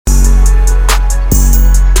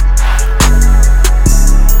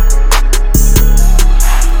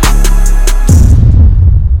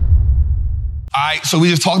right, so we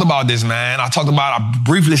just talked about this, man. I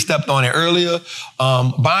briefly stepped on it earlier.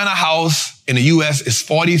 Buying a house in the U.S. is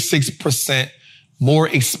 46% more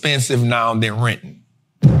expensive now than renting.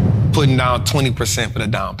 Putting down 20% for the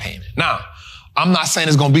down payment. Now, I'm not saying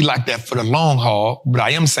it's going to be like that for the long haul, but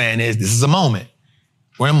I am saying this is a moment.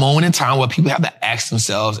 We're in a moment in time where people have to ask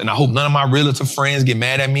themselves, and I hope none of my realtor friends get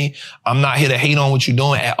mad at me. I'm not here to hate on what you're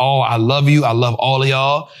doing at all. I love you. I love all of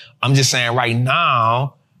y'all. I'm just saying right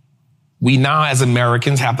now, we now as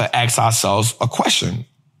Americans have to ask ourselves a question.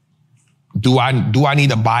 Do I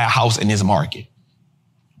need to buy a house in this market?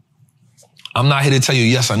 I'm not here to tell you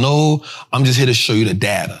yes or no. I'm just here to show you the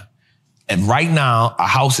data. And right now, a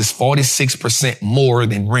house is 46% more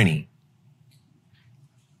than renting.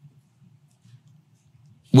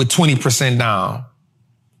 With 20% down.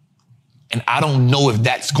 And I don't know if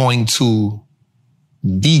that's going to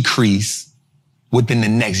decrease within the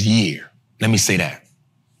next year. Let me say that.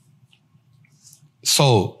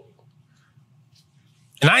 So,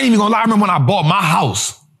 and I ain't even gonna lie, I remember when I bought my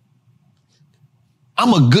house.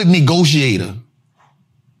 I'm a good negotiator.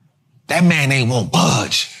 That man ain't won't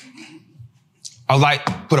budge. I was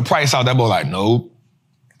like, put a price out, that boy like, nope.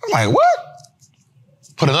 I was like, what?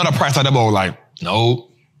 Put another price out, that boy was like, nope.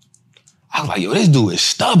 I was like, yo, this dude is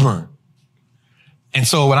stubborn. And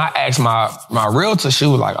so when I asked my realtor, she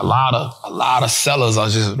was like, a lot of sellers are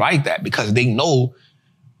just like that because they know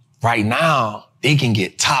right now they can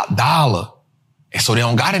get top dollar. And so they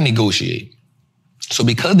don't got to negotiate. So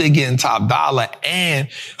because they're getting top dollar and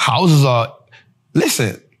houses are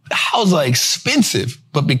expensive,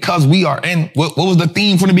 but because we are in, what was the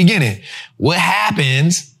theme from the beginning? What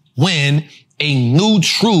happens when a new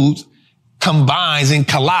truth combines and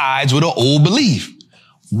collides with an old belief?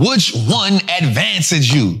 Which one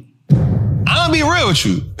advances you? I'm gonna be real with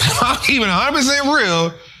you. I'm keeping 100%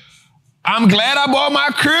 real. I'm glad I bought my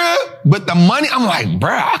crib, but the money, I'm like,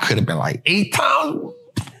 bruh, I could have been like 8 times.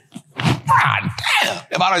 God damn.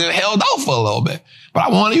 If I'd have just held out for a little bit. But I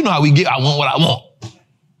want, you know how we get, I want what I want.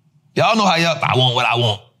 Y'all know how I want what I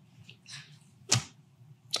want.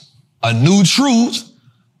 A new truth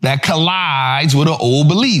that collides with an old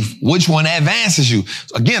belief. Which one advances you?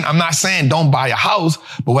 So again, I'm not saying don't buy a house,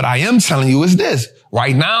 but what I am telling you is this.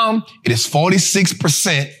 Right now, it is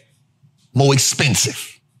 46% more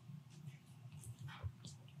expensive.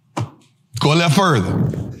 Go a little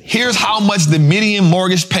further. Here's how much the median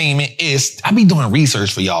mortgage payment is. I be doing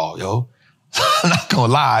research for y'all, yo. I'm not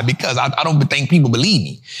gonna lie because I don't think people believe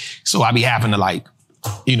me. So I be having to like,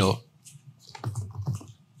 you know.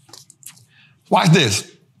 Watch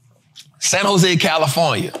this. San Jose,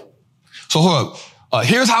 California. So hold up.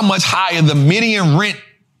 Here's how much higher the median rent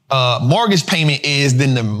mortgage payment is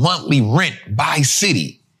than the monthly rent by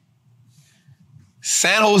city.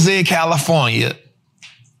 San Jose, California,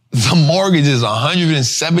 the mortgage is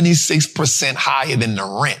 176% higher than the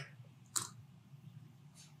rent.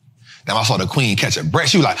 Then I saw the queen catch a breath.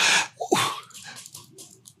 She was like, ooh.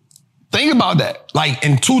 Think about that. Like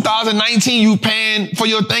in 2019, you paying for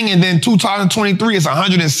your thing, and then 2023, it's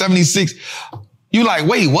 176. You like,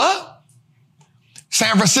 wait, what?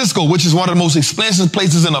 San Francisco, which is one of the most expensive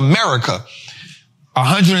places in America,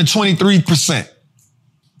 123%.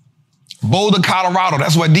 Boulder, Colorado,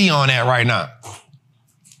 that's where Dion at right now.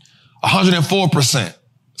 104%.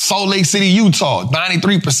 Salt Lake City, Utah,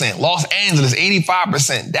 93%. Los Angeles,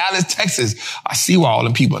 85%. Dallas, Texas. I see why all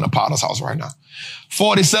them people in the Potter's house right now.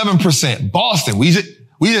 47%. Boston. We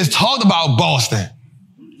just talked about Boston.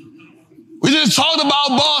 We just talked about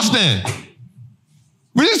Boston.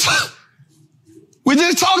 We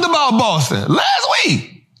just talked about Boston last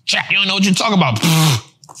week. Jack, you don't know what you're talking about.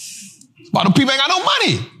 About the people ain't got no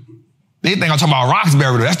money. They think I'm talking about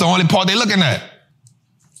Roxbury. That's the only part they're looking at.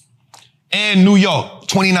 And New York,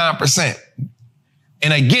 29%.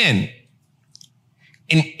 And again,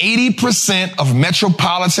 in 80% of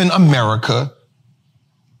metropolitan America,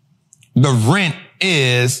 the rent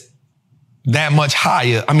is that much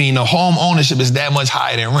higher. I mean, the home ownership is that much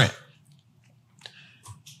higher than rent.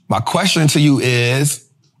 My question to you is,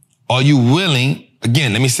 are you willing,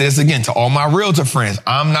 again, let me say this again to all my realtor friends,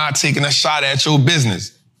 I'm not taking a shot at your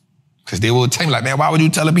business. Because they will tell me like, man, why would you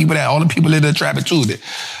tell the people that? All the people live in Trappin Tuesday.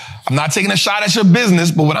 I'm not taking a shot at your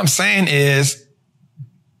business, but what I'm saying is,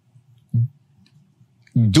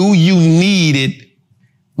 do you need it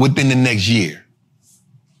within the next year?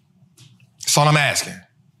 That's all I'm asking.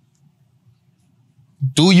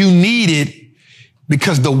 Do you need it?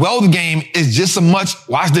 Because the wealth game is just as much,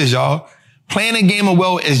 watch this, y'all. Playing a game of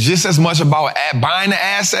wealth is just as much about buying the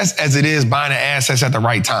assets as it is buying the assets at the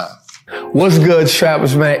right time. What's good,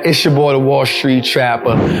 trappers, man? It's your boy, the Wall Street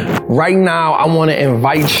Trapper. Right now, I want to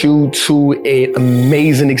invite you to an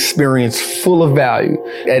amazing experience full of value.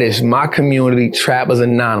 That is my community, Trappers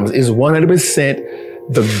Anonymous. It's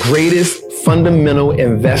 100% the greatest fundamental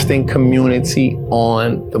investing community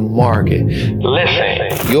on the market.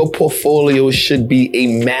 Listen, your portfolio should be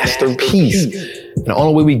a masterpiece. And the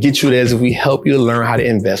only way we get you there is if we help you to learn how to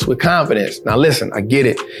invest with confidence. Now listen, I get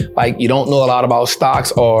it. Like, you don't know a lot about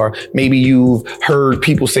stocks, or maybe you've heard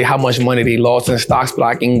people say how much money they lost in stocks, but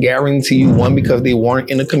I can guarantee you, one, because they weren't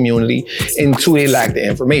in the community, and two, they lack the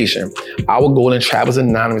information. Our goal in Trappers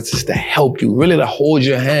Anonymous is to help you, really to hold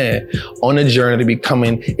your hand on the journey to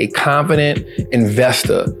becoming a confident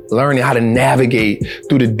investor, learning how to navigate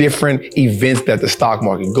through the different events that the stock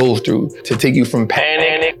market goes through to take you from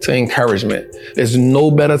panic to encouragement. There's no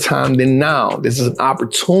better time than now. This is an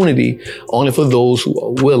opportunity only for those who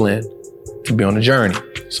are willing to be on the journey.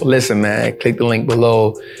 So listen, man, click the link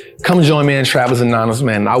below. Come join me in Trappers Anonymous,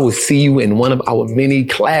 man. I will see you in one of our many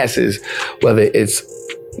classes, whether it's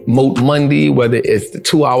Moat Monday, whether it's the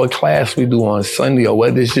 2-hour class we do on Sunday, or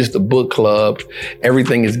whether it's just a book club.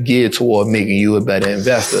 Everything is geared toward making you a better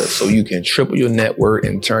investor so you can triple your net worth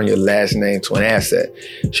and turn your last name to an asset.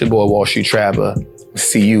 It's your boy, Wall Street Trapper.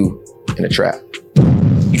 See you in the trap.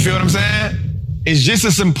 You feel what I'm saying? It's just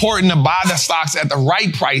as important to buy the stocks at the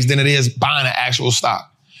right price than it is buying an actual stock,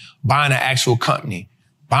 buying an actual company.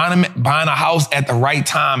 Buying a house at the right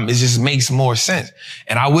time, it just makes more sense.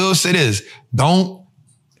 And I will say this, now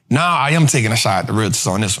I am taking a shot at the realtors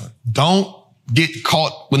on this one. Don't get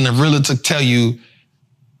caught when the realtor tell you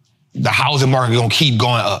the housing market gonna keep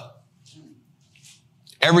going up.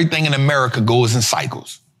 Everything in America goes in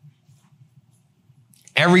cycles.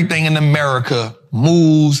 Everything in America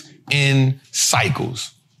moves in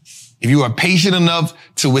cycles. If you are patient enough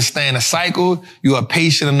to withstand a cycle, you are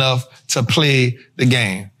patient enough to play the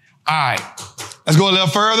game. All right, let's go a little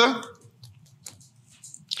further.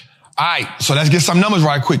 All right, so let's get some numbers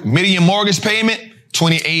right quick. Median mortgage payment,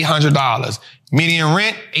 $2,800. Median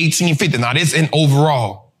rent, $1,850. Now this in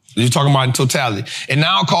overall. You're talking about in totality. It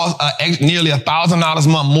now costs nearly $1,000 a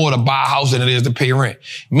month more to buy a house than it is to pay rent.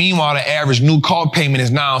 Meanwhile, the average new car payment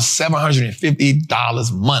is now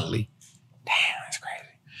 $750 monthly. Damn, that's crazy.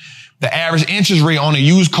 The average interest rate on a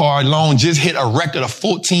used car loan just hit a record of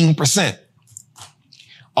 14%.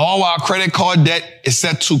 All while credit card debt is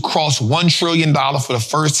set to cross $1 trillion for the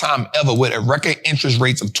first time ever, with a record interest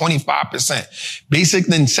rates of 25%. Basic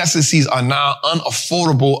necessities are now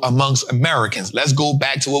unaffordable amongst Americans. Let's go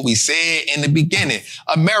back to what we said in the beginning.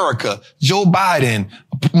 America, Joe Biden,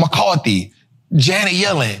 McCarthy, Janet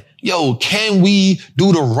Yellen. Yo, can we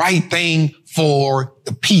do the right thing for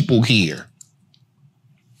the people here?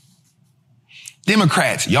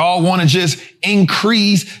 Democrats, y'all want to just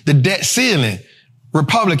increase the debt ceiling.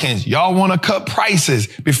 Republicans, y'all want to cut prices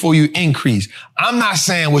before you increase. I'm not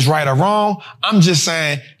saying what's right or wrong. I'm just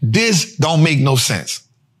saying this don't make no sense.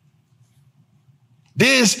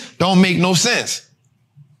 This don't make no sense.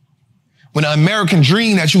 When the American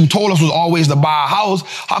dream that you told us was always to buy a house,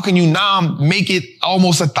 how can you now make it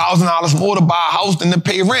almost $1,000 more to buy a house than to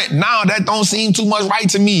pay rent? Now that don't seem too much right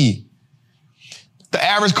to me. The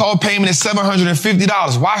average car payment is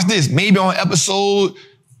 $750. Watch this. Maybe on episode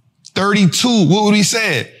 32, what would we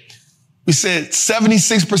say? We said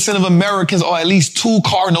 76% of Americans are at least 2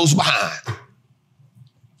 car notes behind.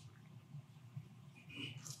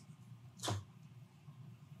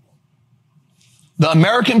 The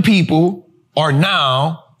American people are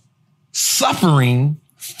now suffering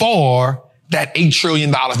for that $8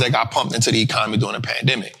 trillion that got pumped into the economy during the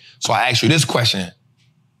pandemic. So I ask you this question.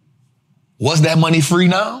 Was that money free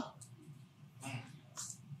now?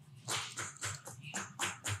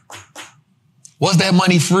 Was that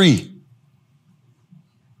money free?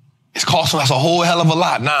 It's costing us a whole hell of a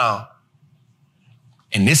lot now.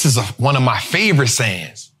 And this is one of my favorite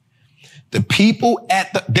sayings.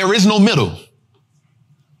 There is no middle.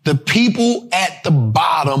 The people at the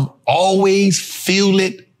bottom always feel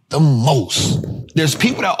it the most. There's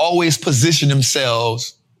people that always position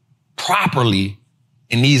themselves properly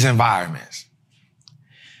in these environments.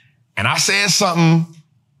 And I said something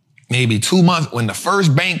maybe 2 months, when the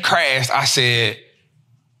first bank crashed, I said,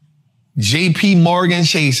 JP Morgan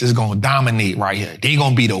Chase is going to dominate right here. They're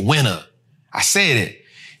going to be the winner. I said it.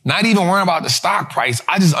 Not even worrying about the stock price.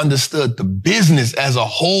 I just understood the business as a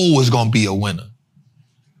whole was going to be a winner.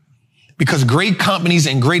 Because great companies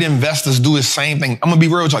and great investors do the same thing. I'm going to be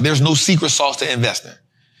real with you. There's no secret sauce to investing.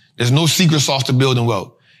 There's no secret sauce to building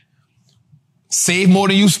wealth. Save more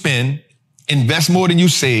than you spend. Invest more than you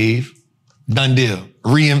save. Done deal.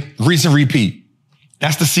 Rinse and repeat.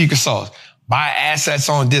 That's the secret sauce. Buy assets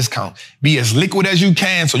on discount. Be as liquid as you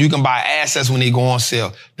can so you can buy assets when they go on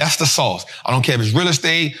sale. That's the sauce. I don't care if it's real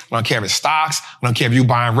estate. I don't care if it's stocks. I don't care if you're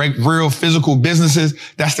buying real physical businesses.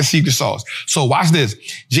 That's the secret sauce. So watch this.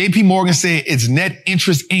 JP Morgan said its net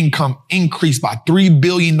interest income increased by $3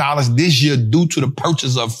 billion this year due to the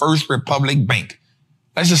purchase of First Republic Bank.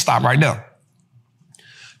 Let's just stop right there.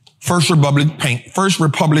 First Republic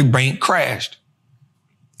Bank crashed.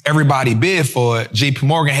 Everybody bid for it. JP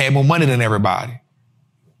Morgan had more money than everybody.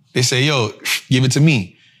 They say, yo, give it to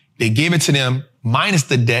me. They gave it to them minus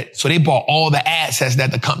the debt. So they bought all the assets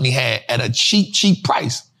that the company had at a cheap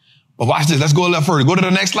price. But watch this. Let's go a little further. Go to the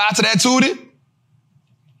next slide to that, Tootie.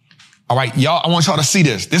 All right, y'all, I want y'all to see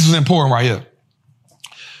this. This is important right here.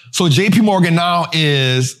 So JP Morgan now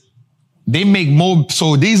they make more.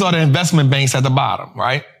 So these are the investment banks at the bottom,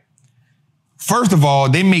 right? First of all,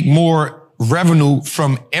 they make more revenue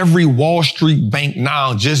from every Wall Street bank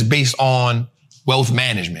now just based on wealth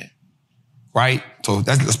management, right? So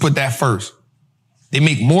let's put that first. They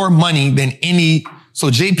make more money than any. So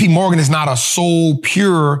JP Morgan is not a sole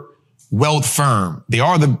pure wealth firm. They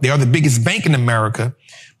are the biggest bank in America,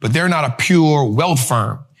 but they're not a pure wealth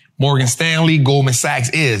firm. Morgan Stanley, Goldman Sachs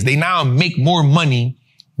is. They now make more money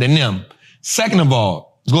than them. Second of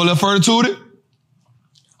all, let's go a little further to it.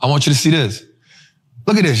 I want you to see this.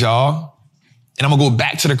 Look at this, y'all. And I'm going to go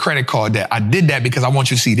back to the credit card debt. I did that because I want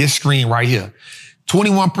you to see this screen right here.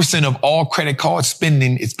 21% of all credit card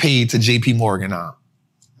spending is paid to JP Morgan now.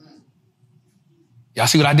 Y'all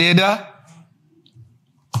see what I did there?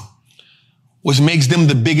 Which makes them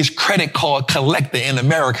the biggest credit card collector in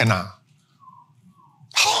America now.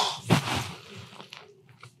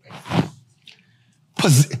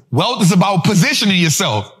 Wealth is about positioning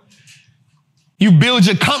yourself. You build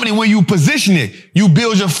your company when you position it. You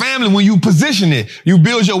build your family when you position it. You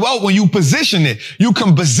build your wealth when you position it. You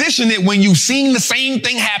can position it when you've seen the same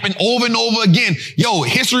thing happen over and over again. Yo,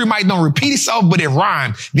 history might not repeat itself, but it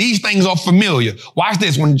rhymes. These things are familiar. Watch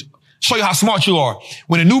this. Show you how smart you are.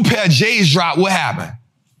 When a new pair of J's drop, what happened?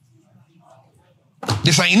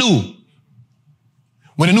 This ain't new.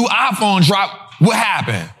 When a new iPhone drop, what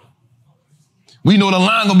happened? We know the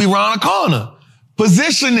line gonna be around the corner.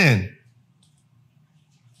 Positioning.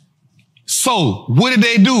 So what did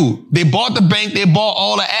they do? They bought the bank. They bought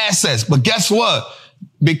all the assets. But guess what?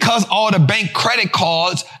 Because all the bank credit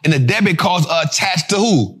cards and the debit cards are attached to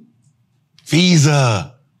who?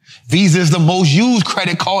 Visa. Visa is the most used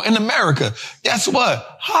credit card in America. Guess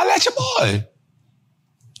what? Holla at your boy.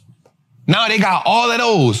 Now they got all of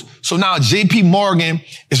those. So now JP Morgan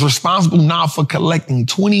is responsible now for collecting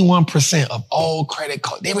 21% of all credit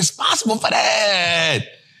cards. They're responsible for that.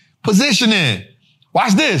 Positioning.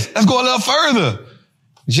 Watch this. Let's go a little further.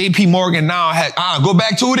 JP Morgan now go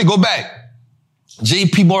back to it. Go back.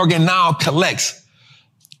 JP Morgan now collects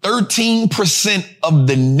 13% of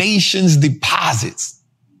the nation's deposits.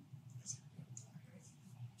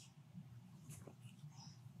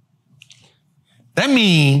 That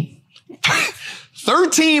means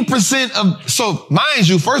 13% of, so mind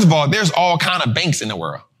you, first of all, there's all kind of banks in the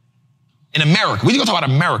world. In America, we're going to talk about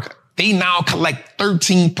America. They now collect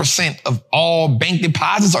 13% of all bank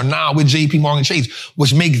deposits are now with JP Morgan Chase,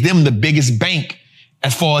 which makes them the biggest bank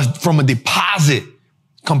as far as from a deposit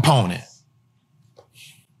component.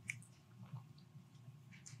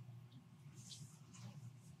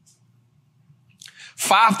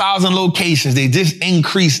 $5,000 locations. They just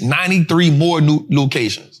increased 93 more new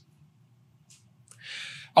locations.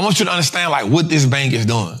 I want you to understand like what this bank is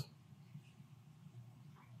doing.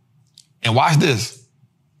 And watch this.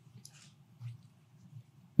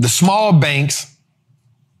 The small banks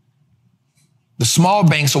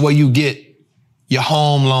are where you get your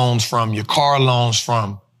home loans from, your car loans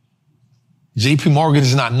from. JP Morgan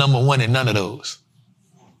is not number one in none of those.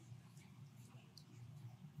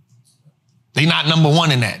 They're not number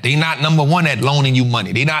one in that. They're not number one at loaning you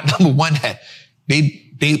money. They're not number one at, they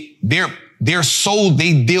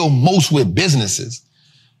deal most with businesses.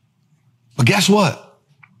 But guess what?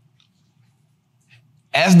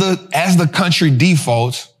 As the country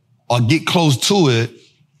defaults or get close to it,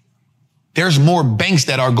 there's more banks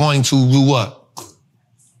that are going to do what?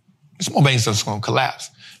 There's more banks that's going to collapse.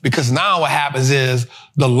 Because now what happens is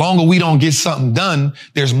the longer we don't get something done,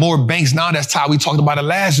 there's more banks now. That's how we talked about it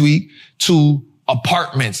last week to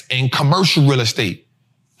apartments and commercial real estate.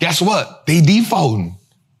 Guess what? They defaulting.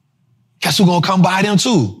 Guess who's going to come buy them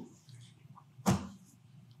too?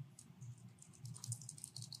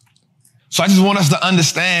 So I just want us to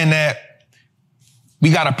understand that we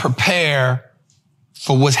got to prepare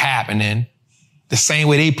for what's happening the same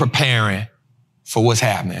way they preparing for what's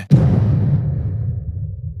happening.